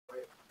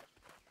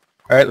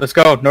Alright, let's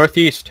go.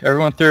 Northeast.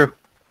 Everyone through.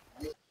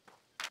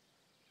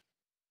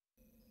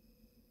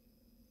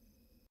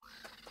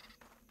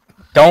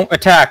 Don't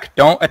attack.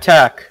 Don't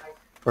attack.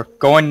 We're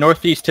going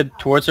northeast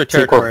towards their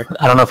territory.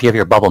 I don't know if you have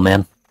your bubble,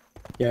 man.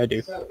 Yeah, I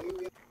do.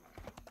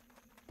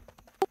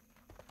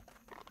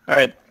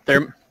 Alright,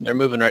 they're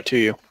moving right to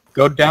you.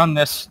 Go down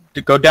this.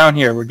 Go down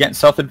here. We're getting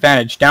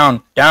self-advantage.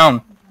 Down.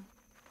 Down.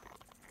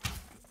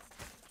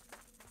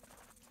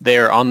 They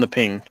are on the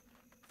ping.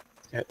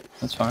 Okay,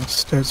 that's fine.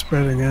 Start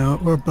spreading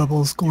out. Where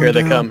bubbles going Here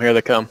they down. come, here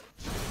they come.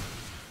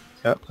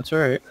 Yep, that's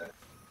alright.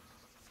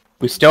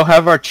 We still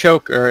have our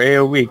choke or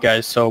AoE,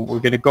 guys, so we're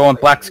gonna go on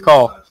Black's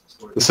call.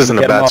 This isn't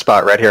a bad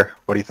spot right here.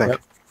 What do you think?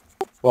 Yep.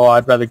 Well,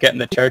 I'd rather get in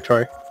the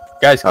territory.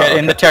 Guys, get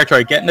in the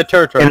territory. Get in the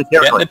territory.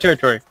 Get in the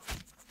territory.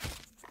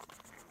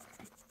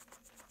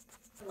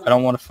 I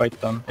don't want to fight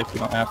them if we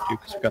don't have to,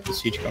 because we got the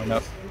siege going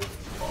up.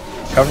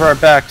 Cover our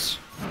backs.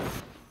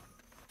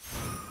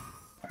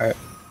 Alright.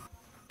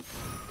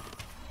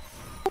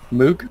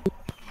 Moog,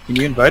 can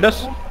you invite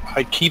us?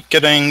 I keep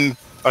getting...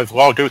 I've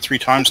logged out 3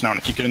 times now, and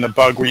I keep getting the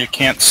bug where you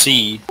can't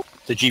see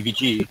the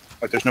GVG.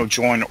 Like, there's no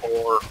join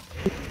or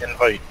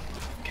invite.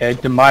 Okay,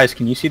 Demise,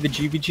 can you see the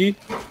GVG?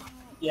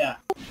 Yeah.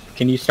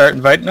 Can you start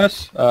inviting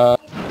us?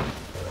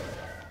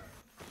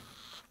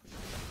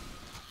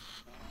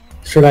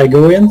 Should I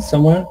go in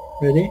somewhere?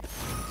 Ready?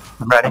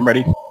 I'm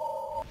ready.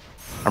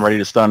 I'm ready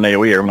to stun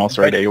AoE. Everyone else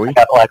ready AoE?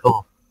 Got black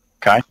hole.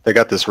 Okay. They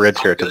got this ridge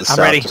here to the south,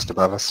 ready. just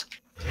above us.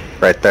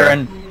 Right there.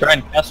 They're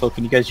in Castle,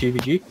 can you guys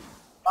GVG?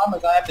 Problem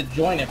is I have to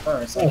join it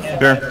first. I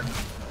can't Sure.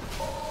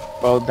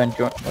 Well, then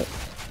join...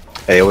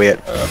 AoE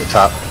at the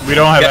top. We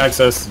don't have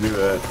access to do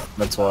that.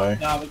 That's why.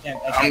 No, we can't.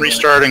 I'm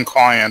restarting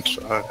client.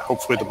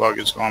 Hopefully the bug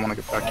is gone when I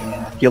get back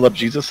in. Heal up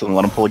Jesus and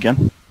let him pull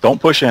again. Don't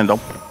push in.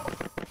 Don't.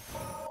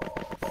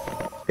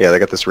 Yeah, they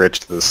got this ridge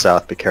to the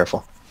south. Be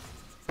careful.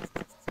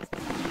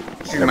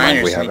 Never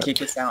mind, we have it. keep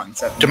this out in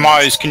 7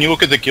 Demise, can you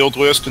look at the guild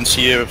list and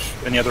see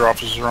if any other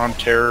officers are on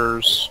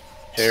terrors,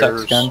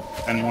 hairs, Sexton.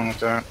 anyone like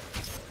that?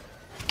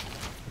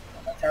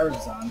 Terrors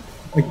is on.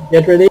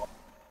 Get ready.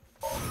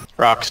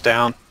 Rock's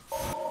down.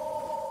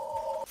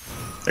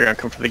 They're gonna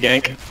come for the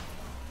gank.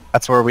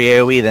 That's where we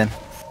AoE then.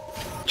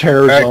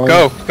 Alright,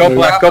 go! Go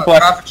Black, go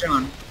Black!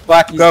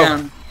 Black, go!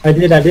 Down. I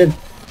did.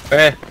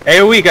 Okay,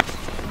 AoE, guys!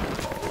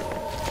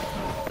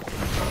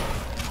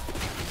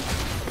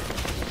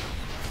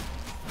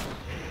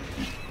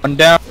 One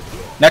down.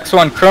 Next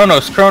one,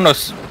 Kronos,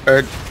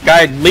 or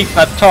guy, leap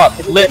at top,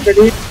 lit.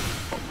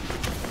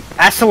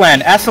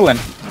 Aslan,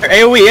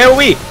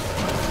 AoE!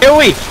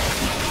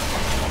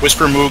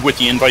 Whisper Moog with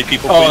the invite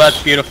people, Oh, please.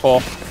 that's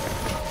beautiful.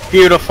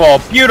 Beautiful!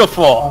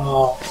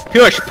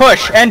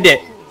 Push, end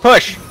it!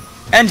 Push!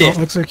 End it!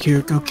 Don't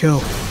execute, go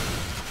kill.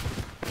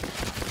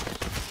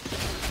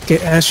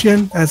 Get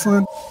Aslan.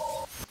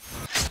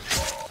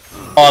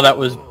 Oh, that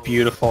was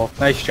beautiful.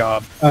 Nice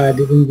job.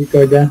 Didn't you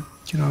go down?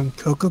 Get on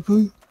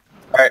Kokopoo.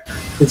 Alright,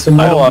 It's a I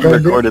model.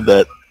 recorded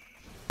that.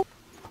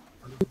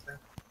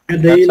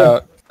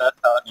 that's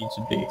how it needs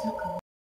to be.